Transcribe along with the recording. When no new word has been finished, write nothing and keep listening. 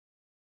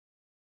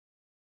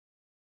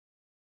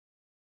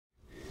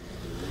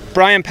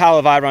Brian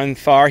Palavai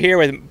Far here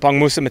with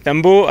Bongmusa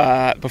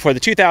Mthembu before the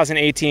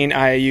 2018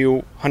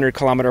 IAU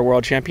 100km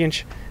World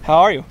Championship. How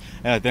are you?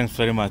 Thanks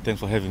very much. Thanks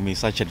for having me.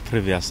 Such a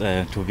privilege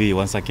to be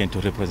once again to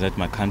represent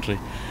my country,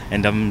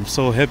 and I'm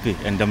so happy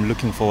and I'm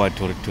looking forward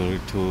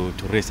to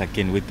race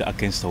again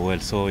against the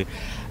world. So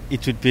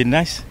it would be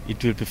nice.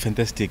 It will be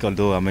fantastic.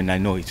 Although I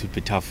know it would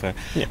be tough.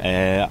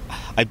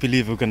 I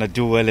believe we're gonna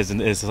do well as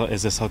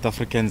the South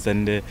Africans,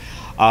 and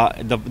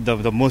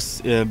the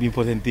most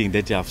important thing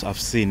that I've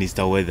seen is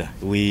the weather.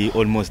 We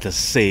almost the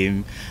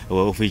same,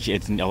 of which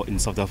in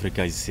South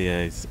Africa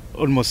is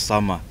almost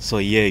summer. So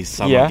it's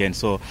summer again.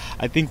 So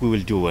I think we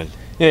will do well.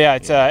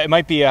 It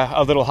might be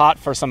a little hot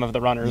for some of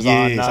the runners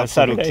on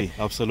Saturday.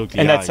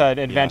 Absolutely. And that's an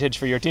advantage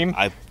for your team?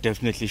 I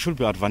definitely should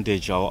be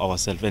advantage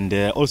ourselves. And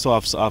also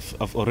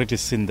I've already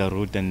seen the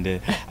route,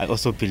 and I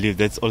also believe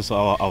that's also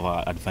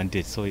our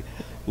advantage. So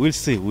we'll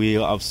see. We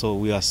are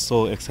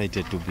so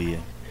excited to be here.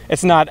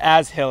 It's not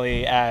as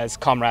hilly as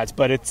Comrades,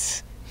 but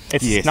it's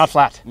not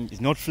flat.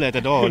 It's not flat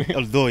at all.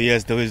 Although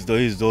yes, there is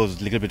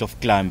those little bit of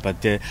climb,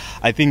 but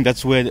I think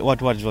that's where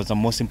what was the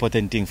most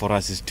important thing for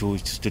us is to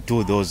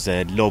do those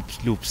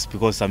loops,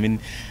 because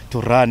to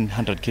run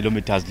 100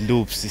 kilometers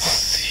loops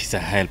is a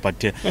hell.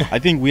 But I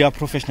think we are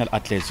professional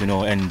athletes,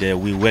 and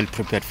we're well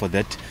prepared for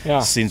that.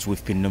 Since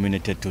we've been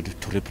nominated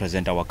to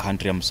represent our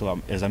country.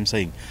 As I'm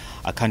saying,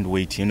 I can't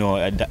wait.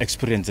 The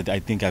experience that I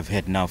think I've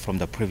had now from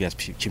the previous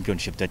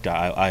championship that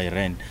I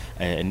ran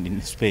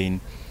in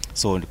Spain.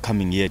 So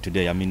coming here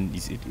today,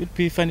 it would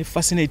be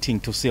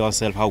fascinating to see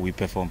ourselves how we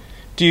perform.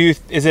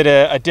 Is it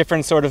a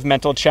different sort of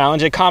mental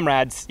challenge? At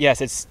Comrades, yes,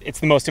 it's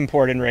the most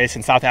important race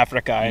in South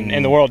Africa and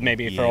in the world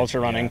maybe for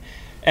ultra running.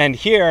 And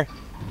here,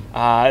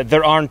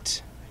 there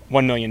aren't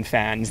 1 million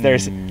fans.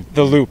 There's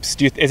the loops.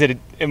 Is it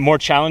more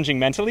challenging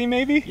mentally,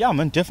 maybe? Yeah,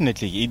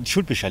 definitely. It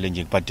should be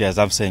challenging. But as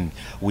I'm saying,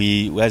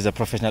 we as a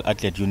professional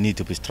athlete, you need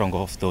to be strong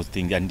of those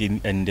things.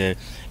 And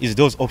it's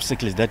those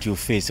obstacles that you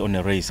face on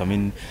a race.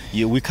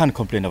 We can't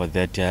complain about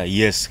that.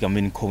 Yes,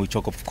 we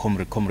talk of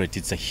Comrades,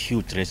 it's a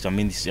huge race.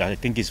 I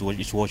think it's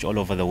watched all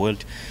over the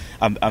world.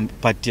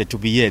 But to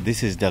be here,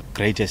 this is the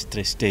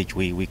greatest stage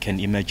we can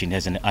imagine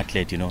as an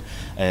athlete,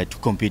 to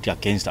compete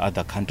against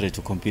other countries,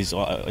 to compete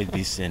at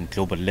this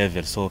global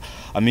level. So,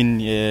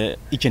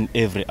 each and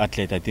every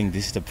athlete, I think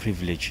this is the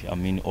privilege,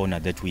 honor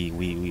that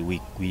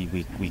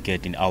we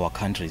get in our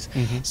countries.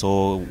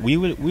 So we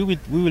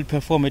will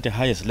perform at the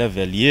highest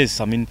level.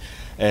 Yes,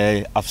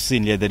 I've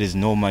seen there is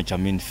no much,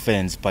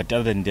 fans, but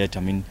other than that,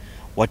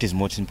 what is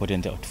most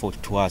important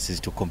to us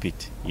is to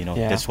compete.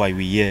 That's why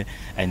we're here,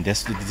 and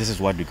this is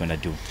what we're gonna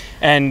do.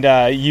 And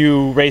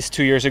you raced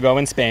 2 years ago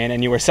in Spain,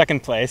 and you were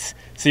second place.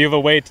 So you have a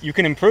way you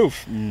can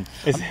improve.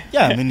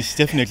 It's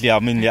definitely.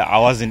 I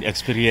wasn't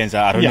experienced.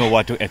 I don't know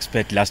what to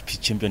expect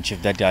last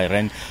championship that I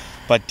ran,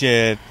 but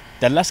the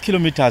last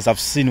kilometers I've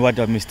seen what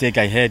a mistake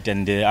I had,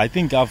 and I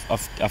think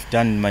I've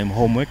done my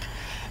homework.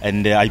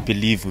 And I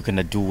believe we're going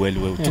to do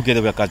well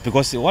together with guys,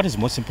 because what is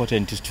most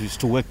important is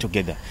to work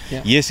together.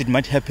 Yes, it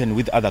might happen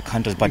with other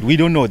countries, but we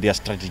don't know their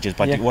strategies.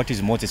 But what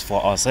is most is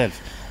for ourselves.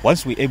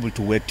 Once we're able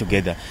to work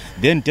together,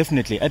 then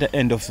definitely at the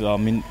end of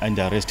and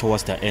the rest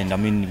towards the end,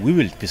 we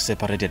will be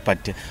separated.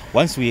 But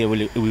once we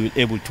will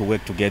able to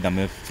work together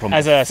from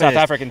South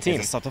African team,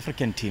 as a South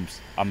African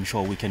teams, I'm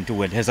sure we can do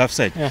well. As I've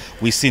said,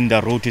 we've seen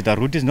the route. The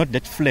route is not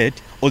that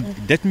flat. All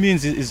that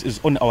means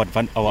is on our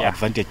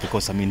advantage,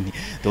 because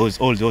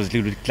all those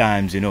little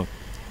climbs,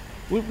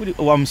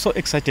 I'm so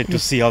excited to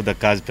see how the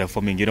guys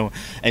performing,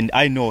 and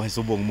I know as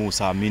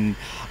Bongmusa, I'm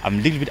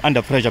a little bit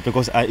under pressure,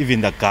 because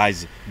even the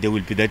guys, they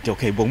will be that,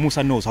 okay,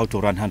 Bongmusa knows how to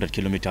run 100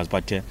 kilometers,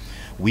 but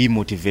we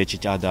motivate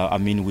each other.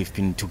 We've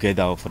been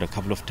together for a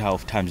couple of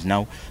times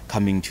now,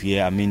 coming to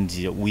here.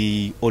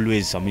 We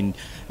always,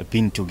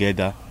 been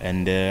together,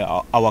 and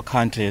our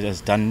country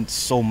has done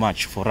so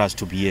much for us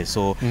to be here.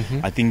 So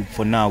I think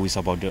for now it's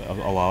about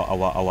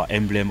our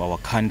emblem, our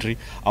country,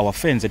 our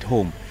fans at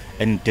home,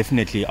 and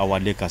definitely our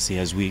legacy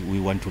as we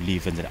want to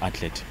live as an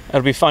athlete.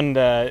 It'll be fun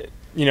to,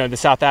 the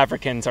South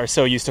Africans are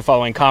so used to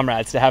following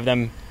Comrades, to have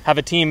them have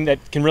a team that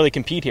can really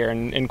compete here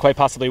and quite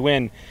possibly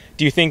win.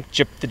 Do you think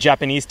the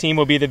Japanese team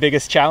will be the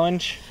biggest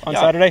challenge on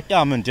Saturday?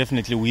 Yeah,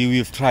 definitely.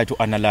 We've tried to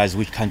analyze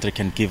which country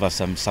can give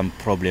us some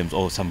problems,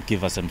 or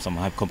give us some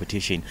high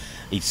competition.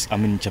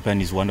 Japan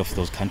is one of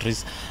those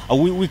countries.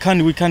 We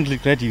can't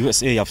regret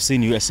USA. I've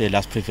seen USA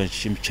last previous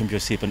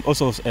championship, and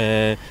also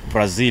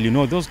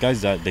Brazil. Those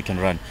guys they can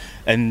run.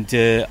 And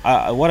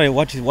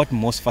what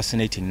most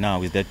fascinating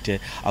now is that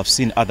I've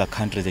seen other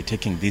countries are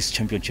taking this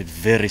championship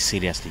very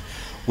seriously,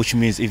 which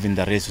means even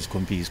the race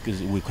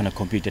we're going to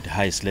compete at the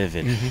highest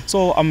level.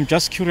 So I'm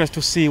just curious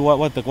to see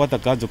what the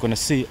guys are going to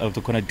see, they're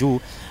going to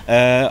do.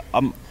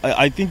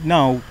 I think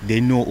now they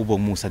know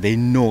Bongmusa, they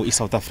know in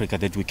South Africa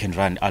that we can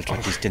run ultra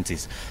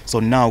distances. So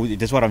now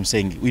that's what I'm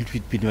saying. It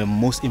will be the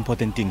most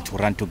important thing to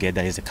run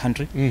together as a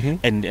country,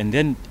 and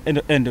then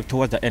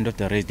towards the end of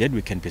the race, then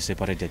we can be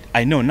separated.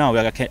 I know now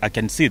I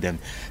can see them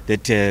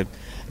that there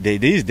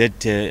is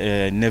that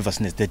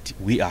nervousness that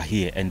we are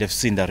here, and they've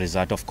seen the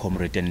result of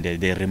Comrade, and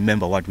they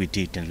remember what we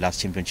did in the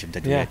last championship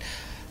that we had.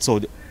 So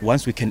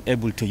once we can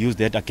able to use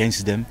that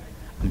against them,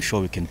 I'm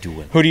sure we can do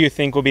well. Who do you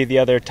think will be the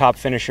other top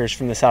finishers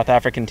from the South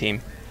African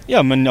team? Yeah,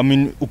 I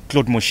mean,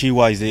 Claude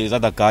Moshiwa is the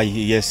other guy.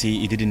 Yes,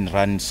 he didn't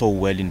run so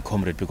well in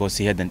Comrade because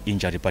he had an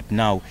injury. But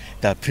now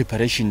the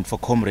preparation for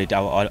Comrade,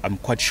 I'm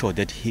quite sure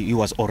that he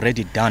was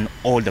already done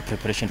all the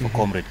preparation for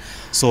Comrade.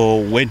 So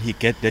when he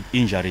get that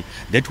injury,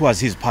 that was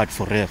his part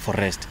for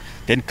rest.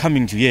 Then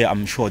coming to here,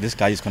 I'm sure this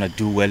guy is going to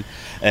do well.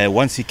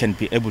 Once he can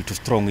be able to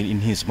strong in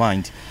his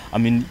mind, I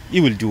mean,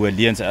 he will do well.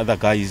 The other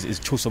guy is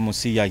Chuso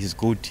Mosia, he's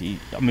good.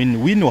 I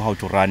mean, we know how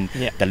to run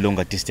the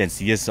longer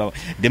distance. Yes, so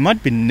there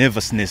might be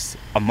nervousness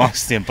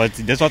amongst them, but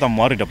that's what I'm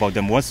worried about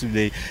them. Once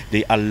they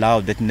allow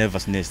that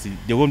nervousness,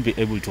 they won't be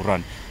able to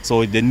run.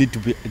 So they need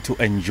to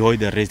enjoy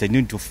the race. They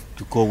need to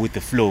go with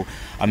the flow.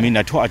 I mean,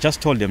 I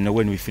just told them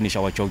when we finish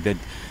our talk that,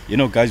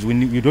 guys,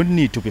 you don't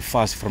need to be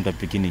fast from the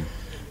beginning.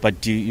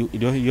 But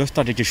your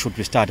strategy should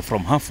be start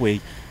from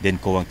halfway, then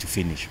going to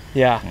finish.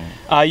 Yeah.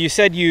 You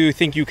said you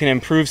think you can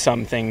improve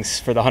some things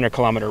for the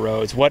 100-kilometer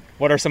roads. What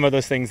are some of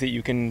those things that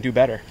you can do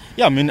better?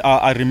 Yeah, I mean,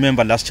 I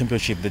remember last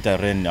championship that I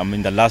ran. I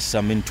mean, the last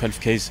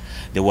 12Ks,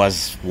 there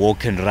was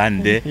walk and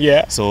run there.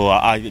 Yeah. So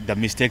the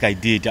mistake I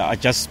did,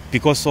 just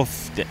because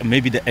of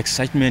maybe the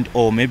excitement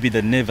or maybe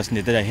the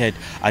nervousness that I had,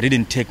 I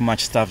didn't take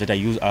much stuff that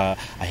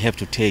I have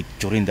to take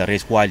during the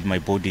race while my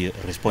body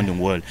responding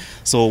well.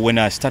 So when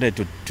I started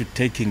to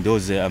take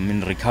those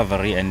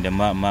recovery and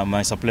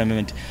my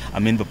supplement, I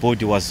mean the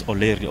body was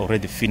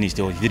already finished,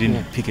 or he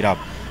didn't pick it up.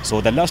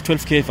 So the last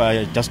 12K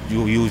I just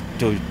used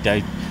to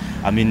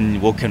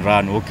walk and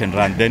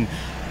run. Then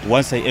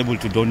once I able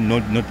to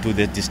not do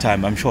that this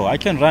time, I'm sure I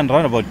can run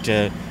about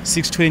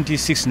 6:20,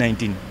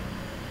 6:19.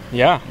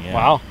 Yeah.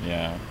 Wow.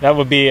 Yeah. That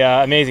would be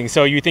amazing.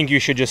 So you think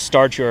you should just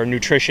start your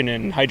nutrition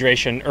and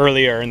hydration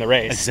earlier in the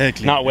race?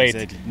 Exactly. Not wait.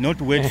 Exactly.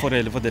 Not wait for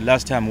the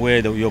last time where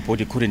your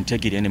body couldn't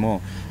take it anymore.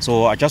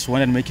 So I just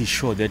wanted to make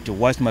sure that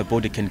whilst my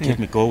body can keep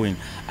me going,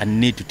 I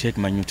need to take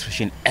my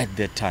nutrition at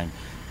that time.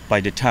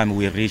 By the time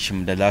we reach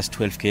the last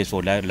 12Ks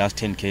or last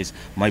 10Ks,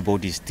 my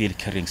body is still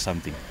carrying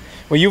something.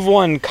 Well, you've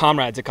won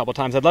Comrades a couple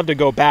times. I'd love to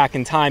go back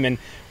in time. And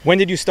when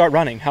did you start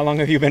running? How long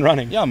have you been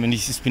running? Yeah, I mean,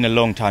 it's been a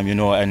long time,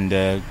 and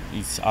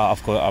it's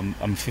of course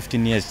I'm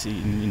 15 years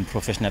in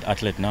professional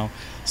athlete now.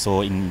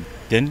 So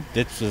then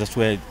that's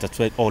where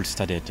it all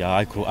started.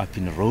 I grew up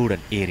in rural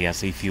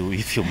areas, if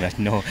you might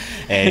know.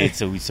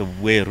 It's a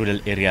way rural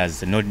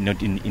areas, not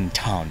in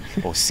town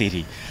or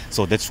city.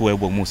 So that's where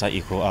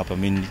Bongmusa grew up. I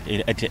mean,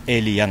 at an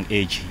early young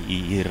age,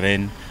 he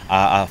ran.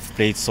 I've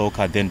played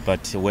soccer then,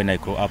 but when I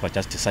grew up, I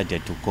just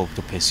decided to go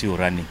to pursue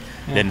running.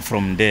 Yeah. Then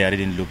from there, I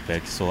didn't look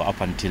back. So up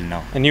until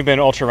now. And you've been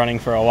ultra running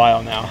for a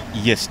while now.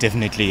 Yes,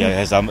 definitely.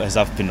 As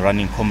I've been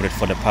running Comrade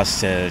for the past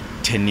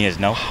 10 years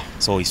now.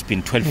 So it's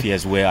been 12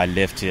 years where I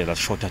left the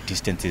shorter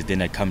distances.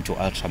 Then I come to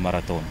ultra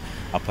marathon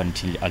up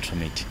until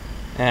ultimate.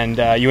 And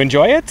you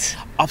enjoy it?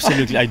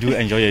 Absolutely, I do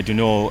enjoy it.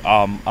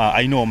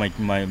 I know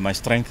my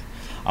strength.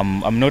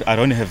 I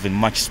don't have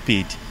much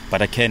speed,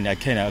 but I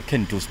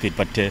can do speed.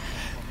 But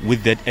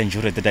with that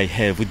endurance that I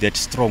have, with that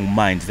strong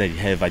mind that I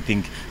have, I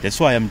think that's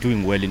why I'm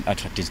doing well in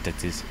ultra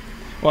distances.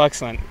 Well,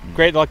 excellent.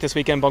 Great luck this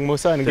weekend,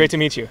 Bongmusa, and great to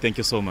meet you. Thank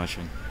you so much.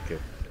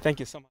 Thank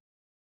you so much.